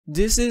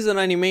This is an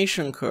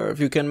animation curve.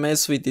 You can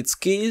mess with its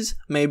keys,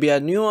 maybe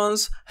add new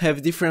ones,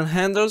 have different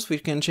handles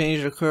which can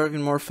change the curve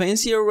in more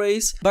fancier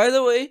ways. By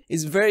the way,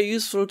 it's very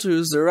useful to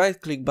use the right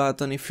click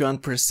button if you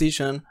want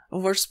precision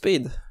over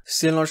speed.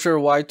 Still not sure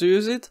why to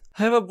use it?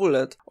 Have a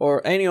bullet,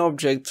 or any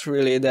object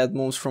really that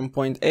moves from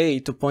point A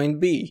to point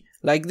B,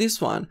 like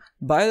this one.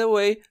 By the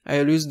way,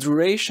 I'll use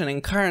duration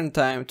and current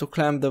time to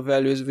clamp the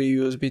values we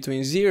use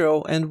between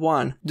 0 and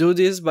 1. Do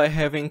this by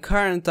having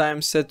current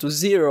time set to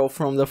 0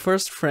 from the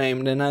first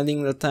frame, then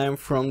adding the time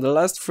from the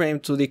last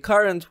frame to the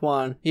current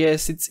one.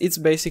 Yes, it's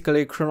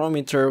basically a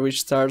chronometer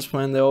which starts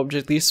when the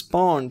object is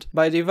spawned.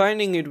 By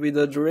dividing it with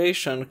the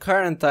duration,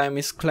 current time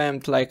is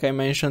clamped like I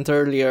mentioned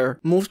earlier.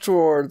 Move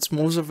towards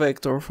moves a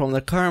vector from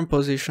the current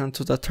position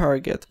to the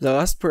target. The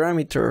last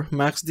parameter,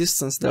 max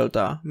distance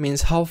delta,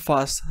 means how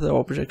fast the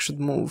object should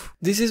move.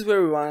 This is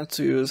where we want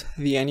to use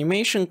the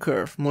animation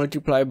curve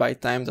multiplied by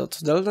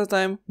time.delta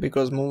time,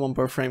 because movement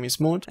per frame is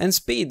smooth, and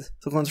speed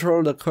to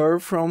control the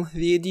curve from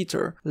the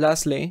editor.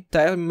 Lastly,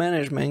 time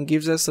management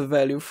gives us a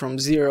value from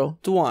 0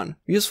 to 1.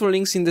 Useful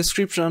links in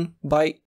description. Bye!